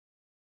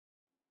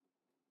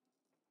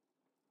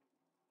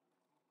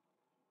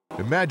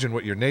Imagine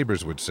what your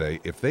neighbors would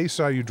say if they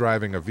saw you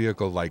driving a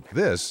vehicle like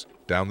this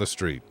down the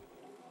street.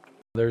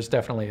 There's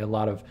definitely a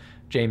lot of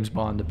James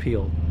Bond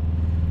appeal.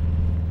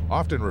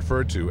 Often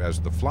referred to as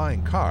the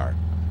flying car,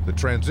 the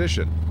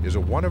Transition is a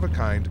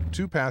one-of-a-kind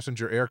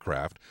two-passenger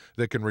aircraft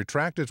that can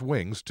retract its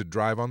wings to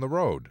drive on the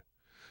road.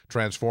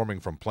 Transforming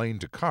from plane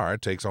to car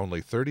takes only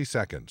 30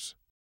 seconds.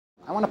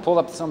 I want to pull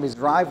up to somebody's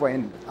driveway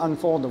and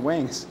unfold the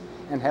wings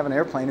and have an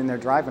airplane in there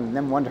driving and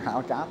then wonder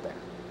how it got there.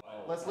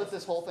 Let's lift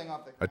this whole thing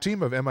off the... A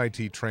team of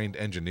MIT-trained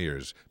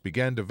engineers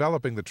began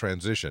developing the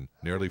Transition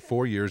nearly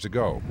 4 years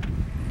ago.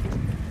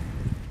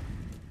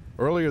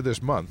 Earlier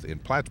this month in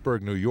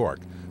Plattsburgh, New York,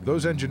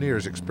 those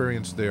engineers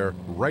experienced their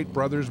Wright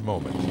brothers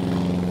moment.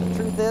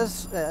 The truth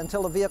is,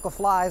 until the vehicle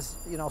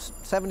flies,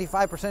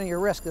 75% of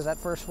your risk is that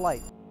first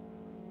flight.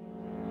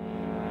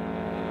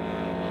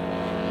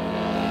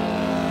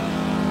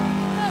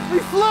 We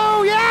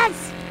flew,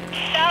 yes!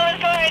 That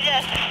was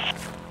gorgeous.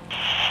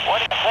 What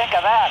do you think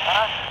of that,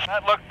 huh?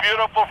 That looked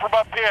beautiful from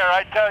up here,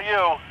 I tell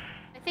you.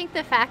 I think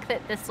the fact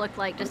that this looked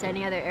like just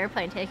any other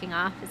airplane taking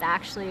off is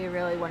actually a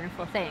really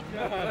wonderful thing.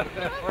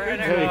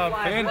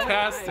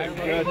 Fantastic.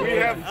 We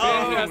have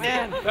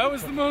fantastic. That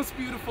was the most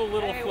beautiful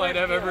little flight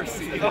I've ever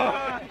seen.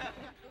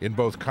 In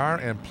both car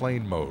and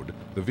plane mode,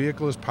 the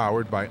vehicle is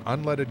powered by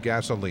unleaded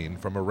gasoline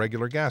from a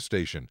regular gas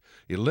station,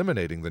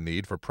 eliminating the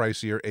need for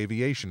pricier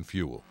aviation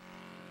fuel.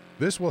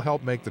 This will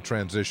help make the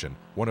Transition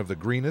one of the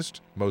greenest,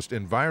 most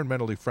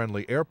environmentally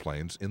friendly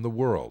airplanes in the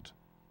world.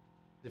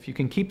 If you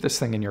can keep this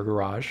thing in your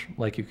garage,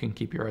 like you can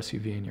keep your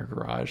SUV in your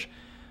garage,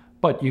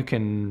 but you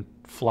can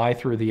fly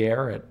through the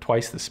air at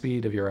twice the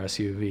speed of your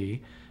SUV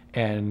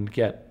and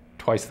get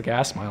twice the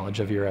gas mileage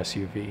of your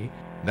SUV.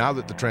 Now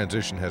that the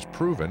Transition has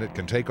proven it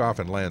can take off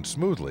and land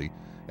smoothly,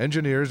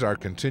 engineers are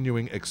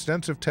continuing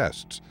extensive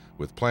tests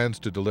with plans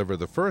to deliver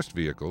the first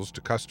vehicles to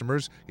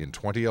customers in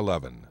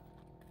 2011.